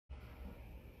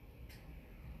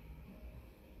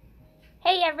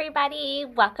Hey everybody,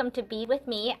 welcome to Bead with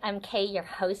me. I'm Kay, your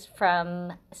host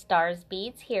from Stars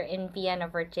Beads here in Vienna,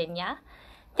 Virginia.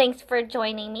 Thanks for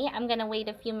joining me. I'm going to wait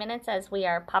a few minutes as we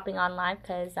are popping on live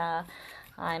because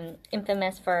I'm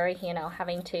infamous for,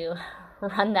 having to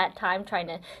run that time, trying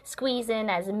to squeeze in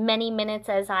as many minutes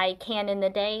as I can in the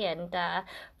day, and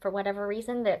for whatever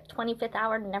reason, the 25th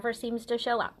hour never seems to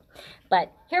show up.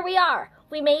 But here we are.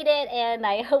 We made it, and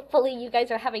hopefully you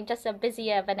guys are having just as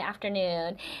busy of an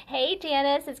afternoon. Hey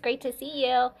Janice, it's great to see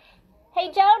you.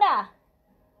 Hey Jonah.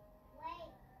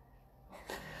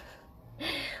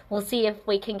 We'll see if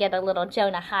we can get a little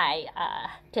Jonah hi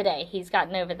today. He's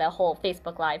gotten over the whole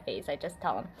Facebook Live phase. I just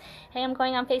tell him, hey, I'm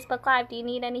going on Facebook Live. Do you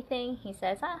need anything? He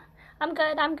says, I'm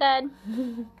good, I'm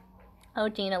good. Oh,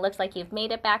 Gina, looks like you've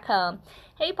made it back home.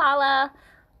 Hey, Paula,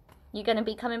 you going to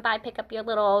be coming by, pick up your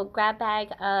little grab bag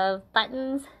of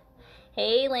buttons?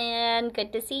 Hey, Lan,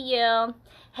 good to see you.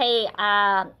 Hey,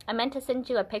 I meant to send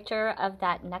you a picture of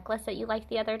that necklace that you liked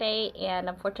the other day, and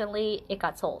unfortunately, it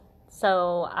got sold.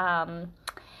 So,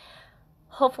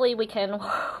 hopefully we can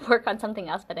work on something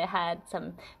else, but it had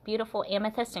some beautiful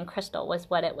amethyst and crystal was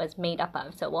what it was made up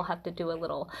of. So we'll have to do a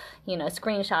little,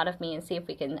 screenshot of me and see if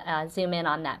we can zoom in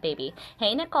on that baby.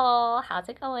 Hey, Nicole, how's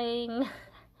it going?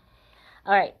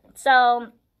 All right, so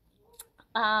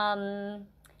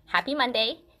happy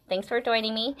Monday. Thanks for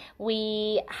joining me.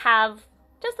 We have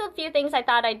just a few things. I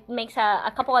thought I'd make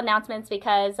a couple announcements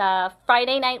because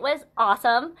Friday night was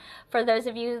awesome for those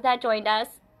of you that joined us.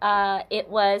 It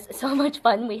was so much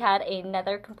fun. We had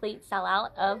another complete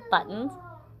sellout of buttons.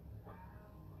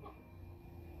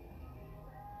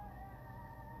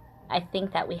 I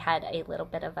think that we had a little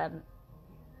bit of a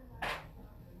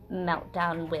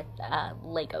meltdown with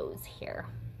Legos here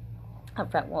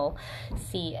up front. We'll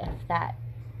see if that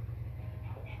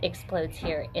explodes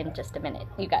here in just a minute,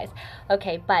 you guys.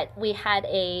 Okay, but we had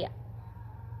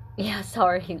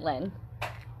sorry, Lynn.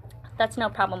 That's no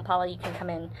problem, Paula. You can come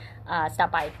in,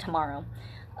 stop by tomorrow.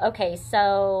 Okay,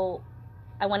 so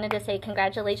I wanted to say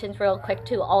congratulations real quick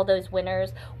to all those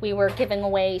winners. We were giving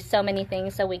away so many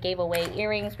things. So we gave away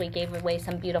earrings. We gave away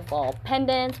some beautiful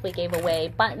pendants. We gave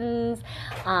away buttons.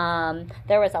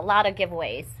 There was a lot of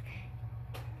giveaways.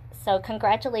 So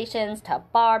congratulations to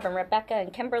Barb and Rebecca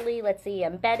and Kimberly, let's see,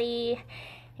 and Betty.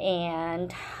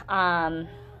 And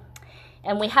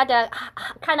we had to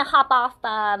kind of hop off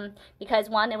because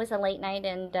one, it was a late night,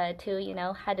 and two,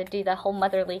 had to do the whole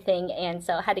motherly thing, and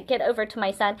so I had to get over to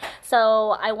my son.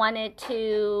 So I wanted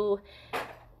to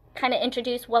kind of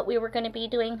introduce what we were going to be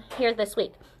doing here this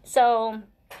week. So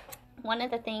one of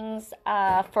the things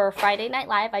for Friday Night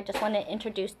Live, I just want to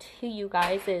introduce to you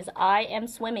guys is I am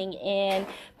swimming in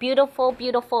beautiful,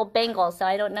 beautiful bangles. So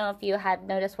I don't know if you had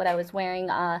noticed what I was wearing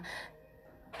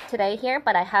today here,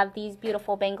 but I have these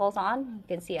beautiful bangles on. You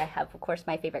can see I have, of course,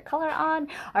 my favorite color on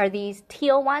are these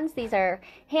teal ones. These are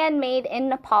handmade in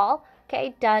Nepal,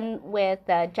 okay, done with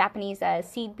Japanese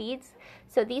seed beads.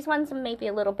 So these ones may be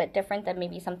a little bit different than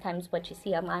maybe sometimes what you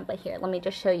see online, but here, let me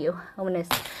just show you. I'm going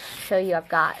to show you I've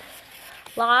got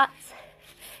lots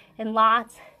and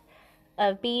lots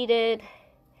of beaded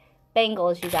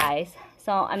bangles, you guys.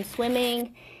 So I'm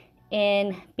swimming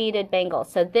in beaded bangles.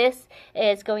 So this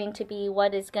is going to be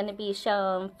what is going to be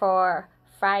shown for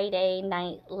Friday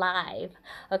Night Live.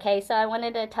 Okay, so I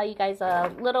wanted to tell you guys a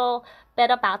little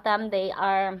bit about them. They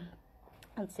are,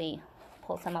 let's see,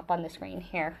 pull some up on the screen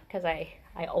here because I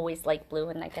always like blue,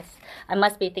 and I guess I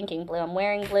must be thinking blue. I'm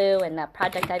wearing blue, and the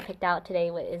project I picked out today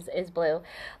is blue.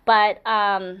 But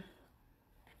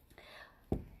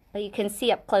you can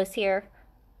see up close here.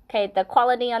 Okay, the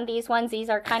quality on these ones, these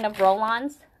are kind of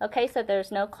roll-ons. Okay, so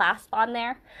there's no clasp on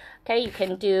there. Okay, you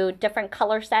can do different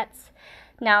color sets.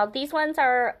 Now, these ones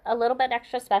are a little bit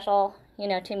extra special,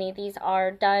 to me. These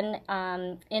are done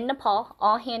in Nepal,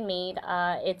 all handmade.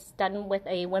 It's done with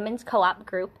a women's co-op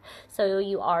group. So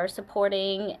you are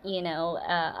supporting,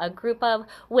 a group of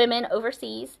women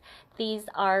overseas. These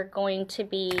are going to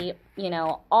be,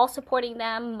 all supporting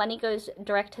them. Money goes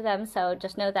direct to them. So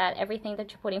just know that everything that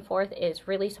you're putting forth is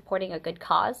really supporting a good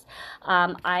cause.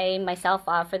 I myself,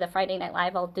 for the Friday Night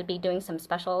Live, I'll be doing some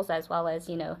specials as well as,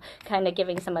 kind of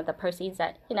giving some of the proceeds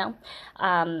that,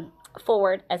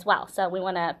 forward as well. So we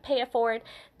want to pay it forward.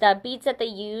 The beads that they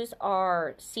use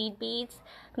are seed beads.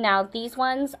 Now these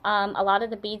ones, a lot of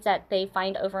the beads that they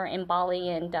find over in Bali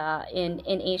and in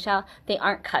Asia, they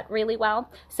aren't cut really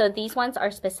well. So these ones are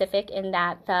specific in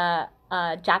that the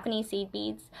Japanese seed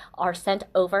beads are sent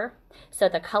over. So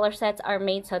the color sets are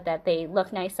made so that they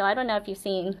look nice. So I don't know if you've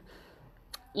seen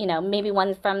you know, maybe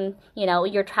ones from, you know,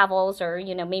 your travels, or,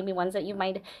 you know, maybe ones that you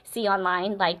might see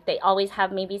online. Like they always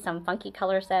have maybe some funky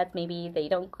color sets. Maybe they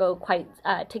don't go quite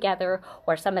together,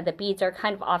 or some of the beads are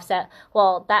kind of offset.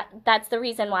 Well, that's the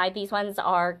reason why these ones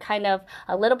are kind of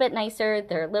a little bit nicer.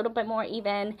 They're a little bit more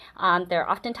even. They're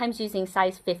oftentimes using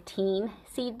size 15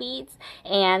 seed beads.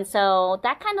 And so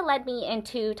that kind of led me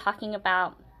into talking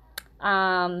about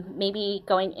maybe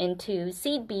going into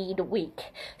seed bead week.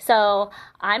 So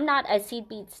I'm not a seed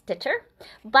bead stitcher,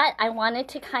 but I wanted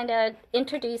to kind of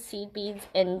introduce seed beads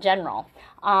in general.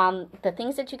 The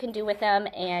things that you can do with them,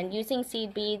 and using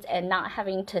seed beads and not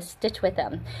having to stitch with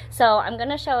them. So I'm going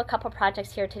to show a couple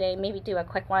projects here today, maybe do a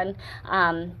quick one,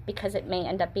 because it may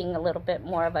end up being a little bit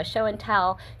more of a show and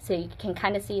tell, so you can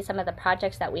kind of see some of the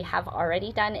projects that we have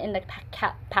already done in the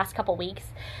past couple weeks.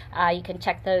 You can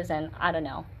check those in, I don't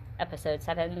know, episode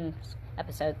 7,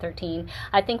 episode 13.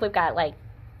 I think we've got like,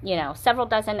 you know, several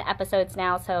dozen episodes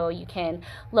now, so you can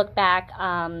look back,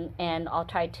 and I'll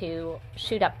try to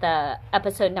shoot up the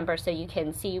episode number so you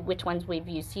can see which ones we've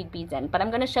used seed beads in. But I'm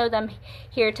going to show them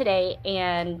here today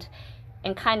and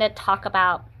kind of talk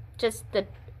about just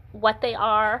what they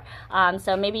are.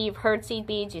 So maybe you've heard seed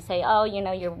beads, you say, oh, you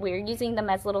know, we're using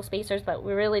them as little spacers, but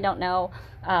we really don't know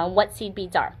what seed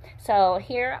beads are. So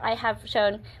here I have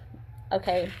shown,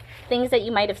 okay, things that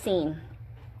you might have seen.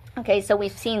 Okay, so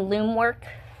we've seen loom work.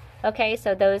 Okay,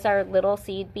 so those are little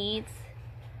seed beads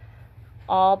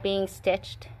all being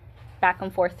stitched back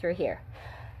and forth through here.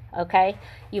 Okay,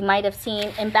 you might have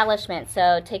seen embellishment,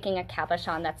 so taking a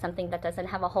cabochon, that's something that doesn't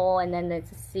have a hole, and then there's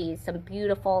see some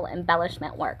beautiful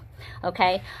embellishment work.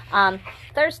 Okay,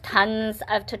 there's tons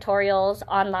of tutorials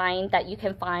online that you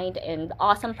can find, and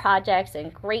awesome projects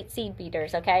and great seed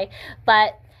beaders. Okay,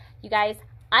 but you guys,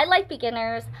 I like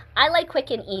beginners, I like quick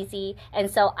and easy,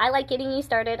 and so I like getting you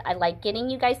started, I like getting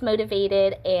you guys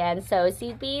motivated. And so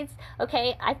seed beads,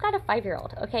 okay, I've got a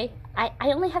 5-year-old, okay, I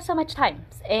only have so much time,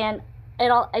 and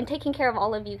I'm taking care of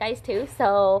all of you guys too.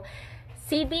 So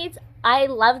seed beads, I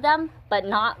love them, but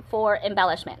not for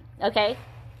embellishment. Okay,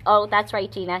 oh, that's right,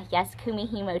 Gina, yes,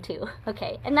 Kumihimo too.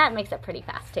 Okay, and that makes it pretty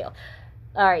fast too.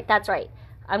 All right, that's right,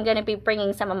 I'm going to be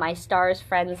bringing some of my stars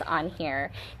friends on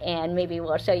here, and maybe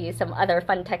we'll show you some other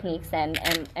fun techniques and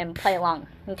play along.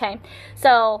 Okay,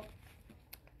 so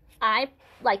I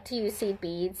like to use seed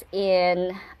beads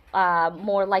in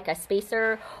more like a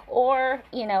spacer, or,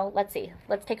 you know, let's see,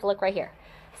 let's take a look right here.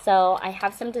 So I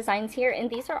have some designs here, and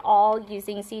these are all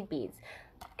using seed beads.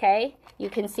 Okay, you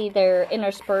can see they're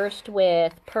interspersed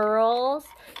with pearls,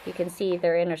 you can see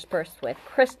they're interspersed with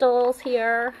crystals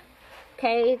here.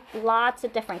 Okay, lots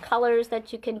of different colors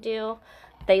that you can do.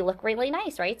 They look really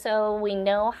nice, right? So we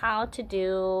know how to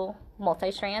do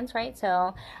multi-strands, right?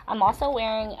 So I'm also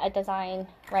wearing a design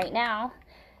right now.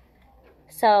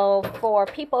 So for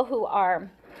people who are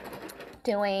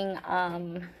doing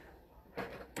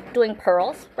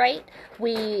pearls, right?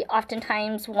 We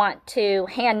oftentimes want to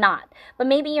hand knot, but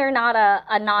maybe you're not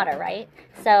a knotter, right?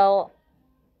 So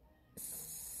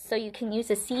you can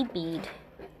use a seed bead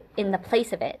in the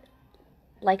place of it,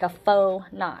 like a faux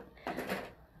knot.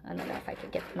 I don't know if I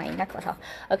could get my necklace off.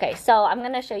 Okay, so I'm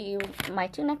going to show you my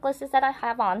 2 necklaces that I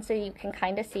have on, so you can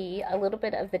kind of see a little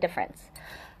bit of the difference.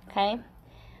 Okay,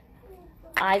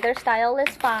 either style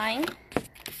is fine.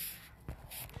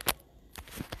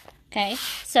 Okay,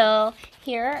 so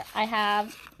here I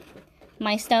have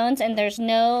my stones, and there's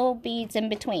no beads in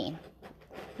between.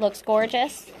 Looks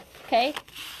gorgeous, okay,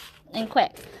 and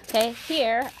quick. Okay,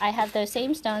 here I have those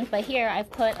same stones, but here I've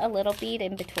put a little bead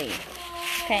in between.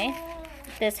 Okay,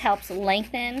 this helps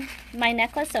lengthen my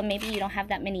necklace, so maybe you don't have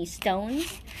that many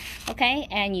stones, okay,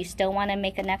 and you still want to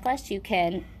make a necklace, you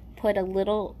can put a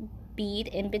little bead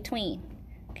in between.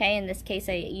 Okay, in this case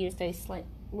I used a slight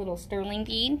little sterling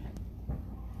bead.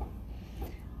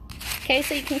 Okay,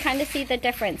 so you can kind of see the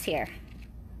difference here.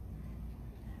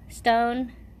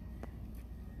 Stone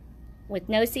with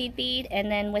no seed bead, and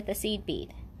then with a seed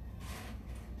bead.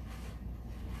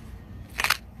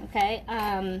 Okay,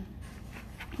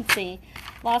 let's see.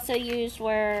 I've also used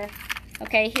where,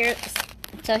 okay, here,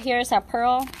 so here's our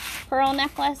pearl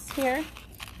necklace here.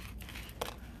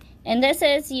 And this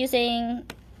is using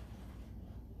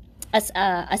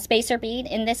a spacer bead.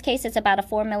 In this case, it's about a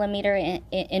 4mm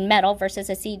in metal versus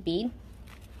a seed bead.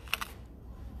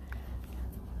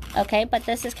 Okay, but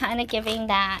this is kind of giving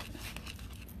that,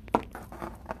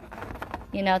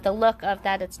 you know, the look of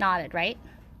that it's knotted, right?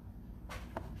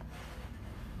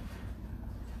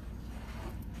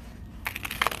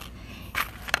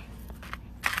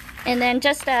 And then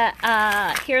just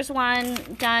here's one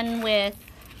done with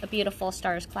a beautiful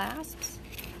stars clasps.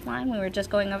 line. We were just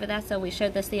going over that, so we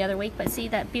showed this the other week. But see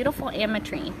that beautiful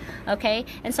ametrine, okay?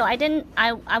 And so I'm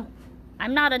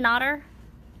not a knotter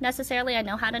necessarily. I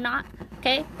know how to knot,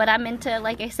 okay? But I'm into,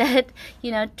 like I said,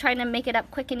 you know, trying to make it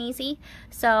up quick and easy.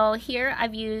 So here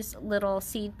I've used little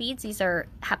seed beads. These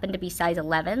happen to be size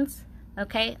 11s,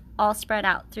 okay? All spread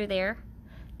out through there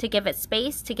to give it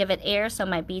space, to give it air so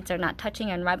my beads are not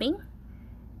touching and rubbing.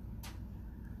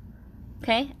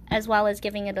 Okay, as well as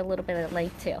giving it a little bit of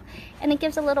length too. And it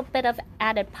gives a little bit of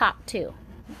added pop too.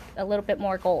 A little bit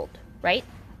more gold, right?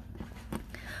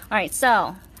 Alright,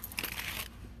 so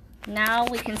now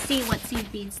we can see what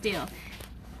seed beads do.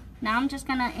 Now I'm just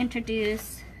gonna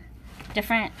introduce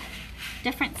different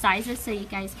sizes so you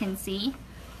guys can see.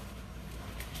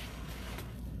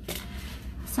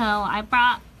 So I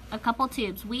brought a couple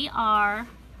tubes. We are,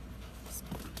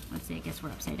 let's see, I guess we're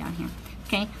upside down here.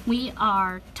 Okay, we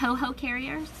are Toho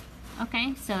carriers.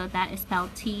 Okay, so that is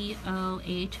spelled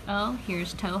T-O-H-O.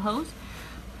 Here's Tohos.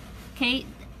 Okay,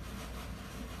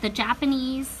 the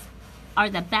Japanese are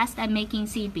the best at making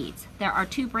seed beads. There are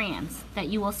two brands that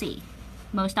you will see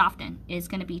most often. Is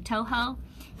going to be Toho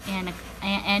and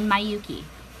Miyuki.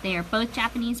 They are both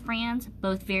Japanese brands,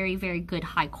 both very, very good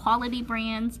high quality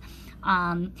brands.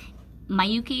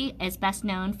 Miyuki is best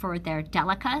known for their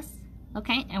delicas,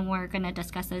 okay, and we're going to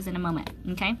discuss those in a moment,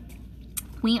 okay.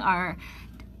 We are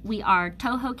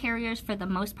Toho carriers for the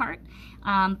most part,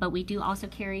 but we do also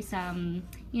carry some,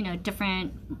 you know,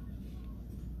 different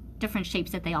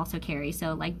shapes that they also carry,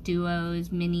 so like duos,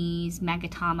 minis,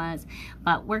 magatamas,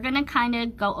 but we're gonna kind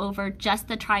of go over just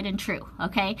the tried and true,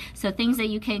 okay? So things that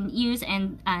you can use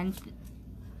and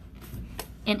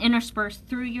intersperse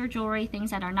through your jewelry,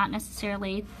 things that are not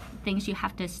necessarily things you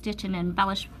have to stitch and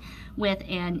embellish with,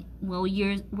 and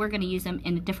we're gonna use them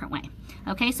in a different way.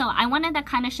 Okay, so I wanted to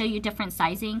kind of show you different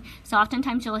sizing. So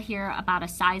oftentimes you'll hear about a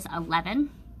size 11.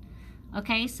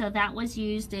 Okay, so that was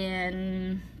used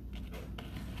in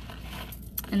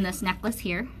this necklace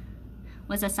here,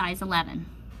 was a size 11.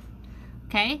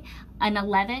 Okay, an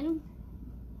 11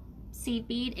 seed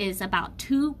bead is about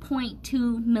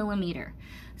 2.2 millimeter.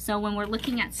 So when we're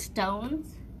looking at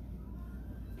stones,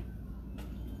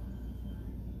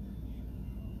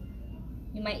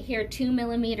 you might hear 2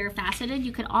 millimeter faceted.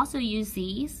 You could also use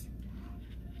these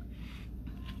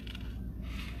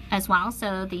as well.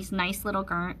 So these nice little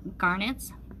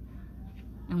garnets,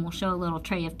 and we'll show a little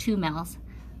tray of 2 mils.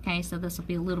 Okay, so this will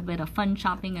be a little bit of fun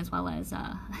shopping as well as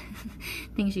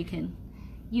things you can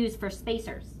use for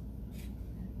spacers.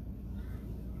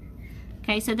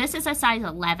 Okay, so this is a size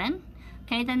 11.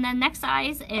 Okay, then the next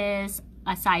size is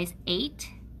a size 8.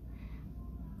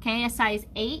 Okay, a size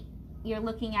 8, you're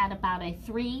looking at about a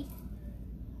 3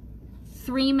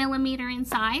 millimeter in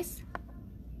size.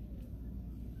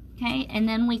 Okay, and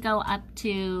then we go up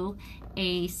to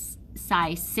a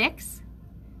size 6.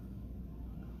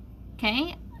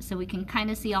 Okay, so we can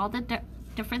kind of see all the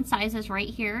different sizes right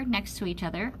here next to each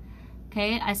other.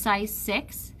 Okay, a size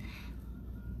 6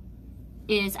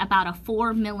 is about a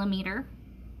 4 millimeter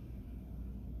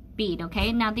bead.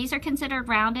 Okay, now these are considered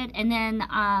rounded, and then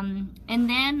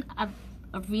a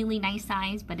really nice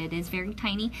size, but it is very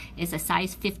tiny, is a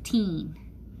size 15.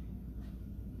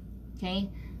 Okay,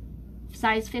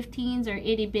 size 15s are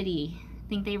itty bitty. I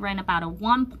think they run about a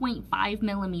 1.5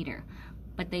 millimeter,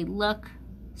 but they look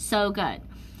so good.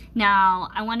 Now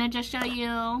I want to just show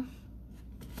you,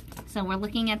 so we're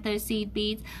looking at those seed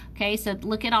beads. Okay, so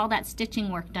look at all that stitching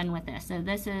work done with this. So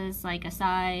this is like a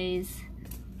size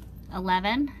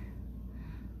 11.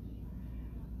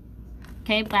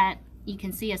 Okay, but you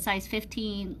can see a size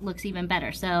 15 looks even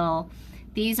better. So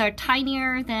these are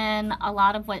tinier than a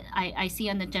lot of what I see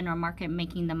on the general market,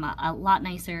 making them a lot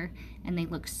nicer, and they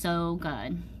look so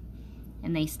good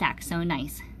and they stack so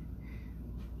nice.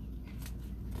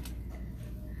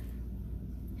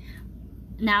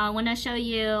 Now I want to show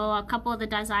you a couple of the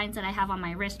designs that I have on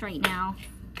my wrist right now.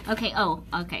 Okay,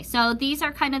 okay, so these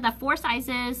are kind of the 4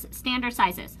 sizes, standard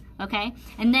sizes. Okay,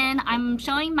 and then I'm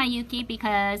showing Miyuki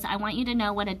because I want you to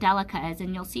know what a delica is,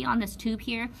 and you'll see on this tube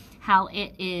here how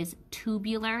it is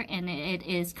tubular and it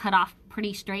is cut off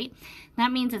pretty straight.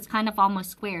 That means it's kind of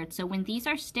almost squared. So when these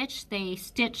are stitched, they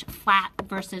stitch flat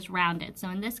versus rounded.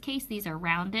 So in this case, these are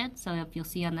rounded. So if you'll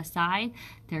see on the side,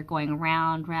 they're going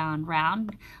round, round,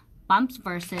 round bumps,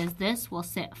 versus this will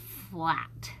sit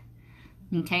flat.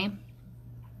 Okay.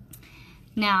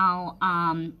 Now,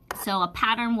 so a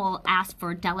pattern will ask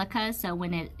for delicas, so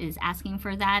when it is asking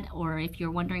for that, or if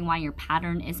you're wondering why your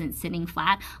pattern isn't sitting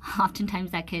flat,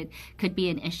 oftentimes that could be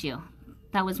an issue.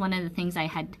 that was one of the things I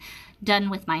had done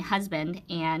with my husband.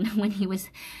 And when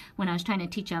I was trying to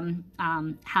teach him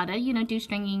how to, you know, do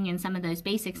stringing and some of those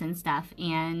basics and stuff,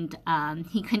 and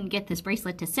he couldn't get this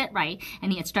bracelet to sit right,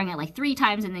 and he had strung it like 3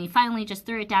 times, and then he finally just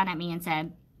threw it down at me and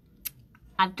said,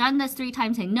 I've done this 3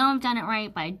 times. I know I've done it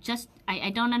right, but I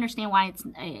don't understand why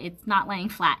it's not laying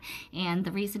flat. And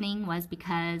the reasoning was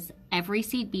because every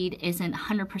seed bead isn't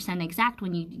 100% exact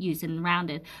when you use it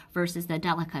rounded versus the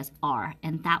delicas are.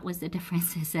 And that was the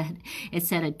difference. It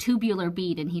said a tubular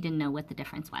bead, and he didn't know what the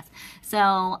difference was.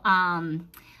 So,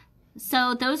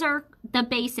 so those are the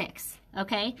basics.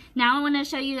 Okay. Now I want to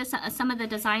show you some of the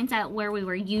designs where we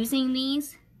were using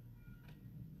these.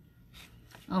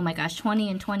 Oh my gosh, 20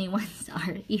 and 21s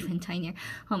are even tinier.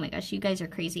 Oh my gosh, you guys are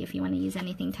crazy if you want to use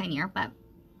anything tinier, but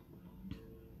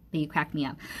you crack me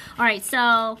up. All right,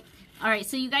 so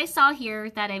you guys saw here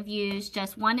that I've used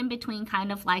just one in between,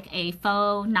 kind of like a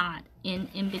faux knot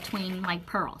in between like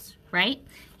pearls, right?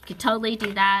 You could totally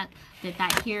do that. Did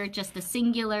that here, just a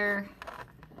singular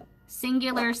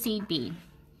seed bead.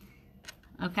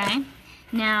 Okay.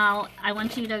 Now, I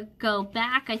want you to go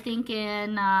back, I think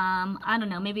in, I don't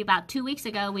know, maybe about 2 weeks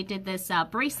ago, we did this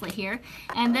bracelet here.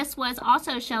 And this was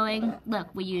also showing, look,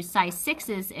 we used size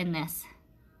 6s in this.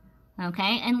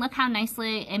 Okay, and look how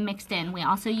nicely it mixed in. We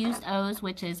also used O's,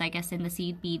 which is, I guess, in the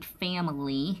seed bead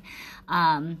family.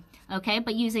 Okay,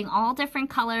 but using all different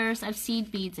colors of seed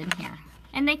beads in here.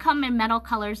 And they come in metal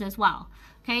colors as well.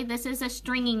 Okay, this is a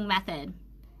stringing method.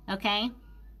 Okay.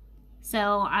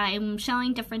 So I'm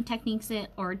showing different techniques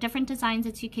or different designs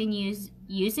that you can use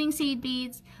using seed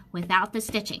beads without the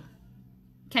stitching.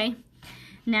 Okay.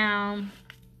 Now,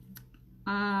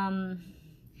 and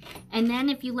then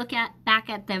if you look back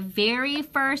at the very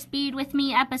first Bead With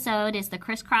Me episode is the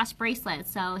crisscross bracelet.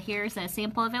 So here's a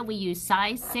sample of it. We use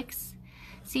size 6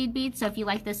 seed beads. So if you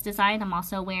like this design, I'm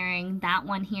also wearing that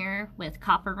one here with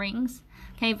copper rings.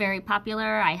 Okay, very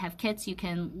popular. I have kits. You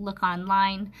can look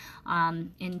online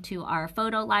into our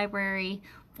photo library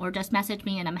or just message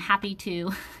me and I'm happy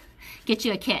to get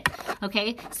you a kit.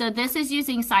 Okay, so this is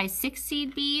using size 6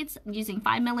 seed beads, using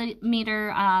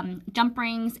 5mm jump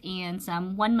rings and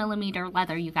some 1mm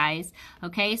leather, you guys.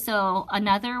 Okay, so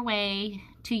another way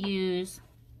to use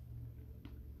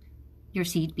your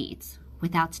seed beads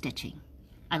without stitching.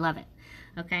 I love it.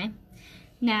 Okay,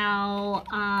 now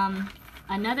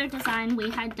another design we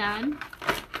had done,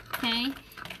 okay,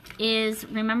 is,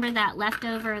 remember that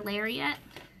leftover lariat?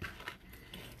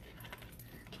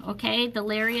 Okay, the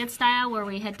lariat style where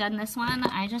we had done this one.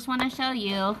 I just want to show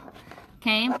you,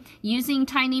 okay, using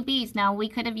tiny beads. Now we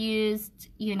could have used,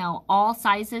 you know, all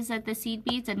sizes of the seed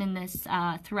beads, and in this,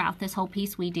 throughout this whole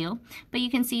piece we do. But you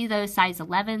can see those size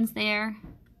 11s there.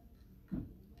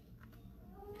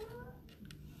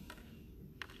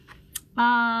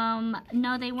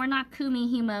 No, they were not Kumi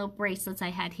Himo bracelets I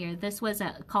had here. This was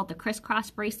called the crisscross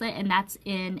bracelet, and that's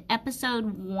in episode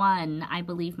 1, I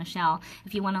believe, Michelle.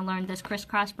 If you want to learn this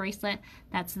crisscross bracelet,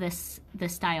 that's this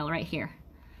style right here.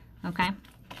 Okay.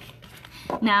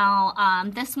 Now,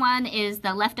 this one is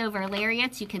the leftover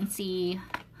lariats. You can see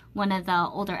one of the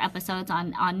older episodes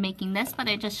on making this, but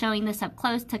I'm just showing this up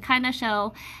close to kind of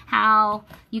show how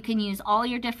you can use all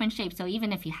your different shapes. So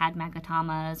even if you had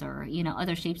magatamas or, you know,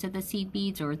 other shapes of the seed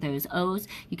beads or those O's,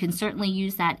 you can certainly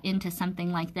use that into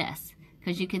something like this,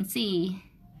 because you can see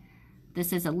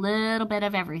this is a little bit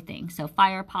of everything. So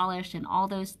fire polished and all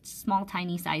those small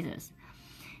tiny sizes.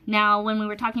 Now, when we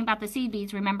were talking about the seed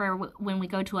beads, remember when we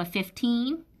go to a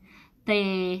 15,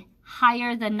 the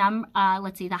higher the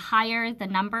the higher the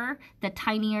number, the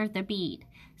tinier the bead.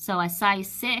 So a size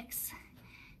 6,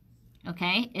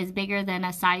 okay, is bigger than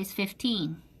a size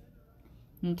 15.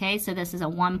 Okay, so this is a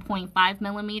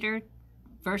 1.5mm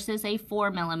versus a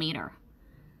 4mm.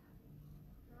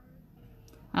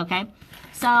 Okay,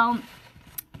 so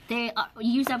they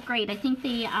use up great. I think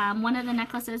the one of the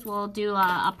necklaces will do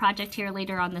a project here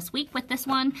later on this week with this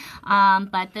one,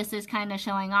 but this is kind of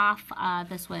showing off.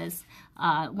 This was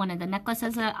one of the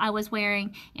necklaces that I was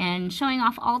wearing and showing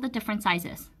off all the different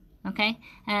sizes. Okay,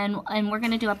 and we're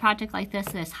going to do a project like this.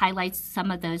 This highlights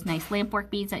some of those nice lampwork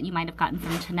beads that you might have gotten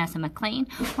from Tanessa McLean,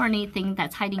 or anything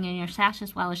that's hiding in your stash,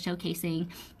 as well as showcasing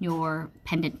your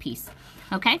pendant piece.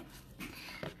 Okay.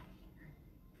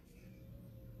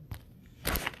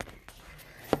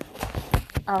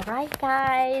 All right,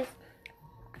 guys.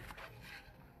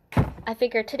 I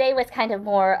figured today was kind of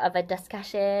more of a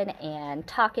discussion and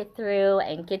talk it through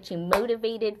and get you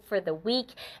motivated for the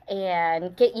week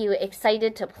and get you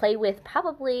excited to play with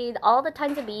probably all the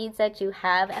tons of beads that you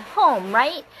have at home,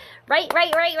 right? Right.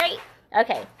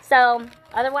 Okay, so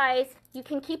otherwise, you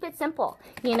can keep it simple.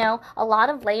 You know, a lot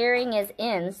of layering is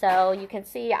in. So you can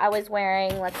see I was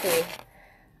wearing, let's see,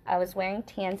 I was wearing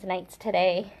tanzanites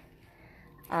today.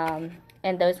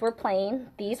 And those were plain.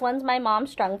 These ones my mom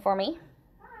strung for me,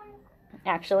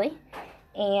 actually.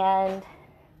 And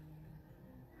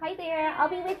hi there, I'll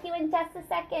be with you in just a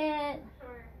second.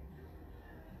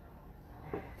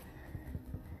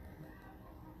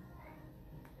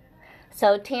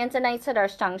 So tanzanites that are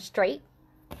strung straight.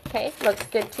 Okay, looks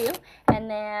good too. And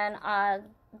then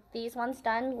these ones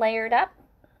done layered up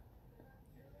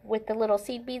with the little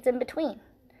seed beads in between.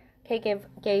 Okay,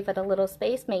 gave it a little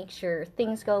space, make sure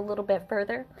things go a little bit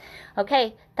further.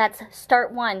 Okay, that's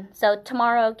start one. So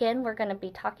tomorrow again, we're going to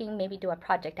be talking, maybe do a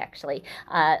project actually,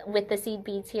 with the seed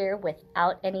beads here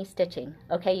without any stitching.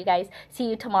 Okay, you guys, see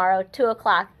you tomorrow, 2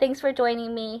 o'clock. Thanks for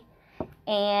joining me.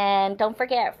 And don't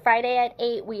forget, Friday at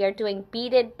 8, we are doing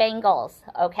beaded bangles.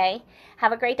 Okay,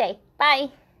 have a great day.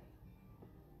 Bye.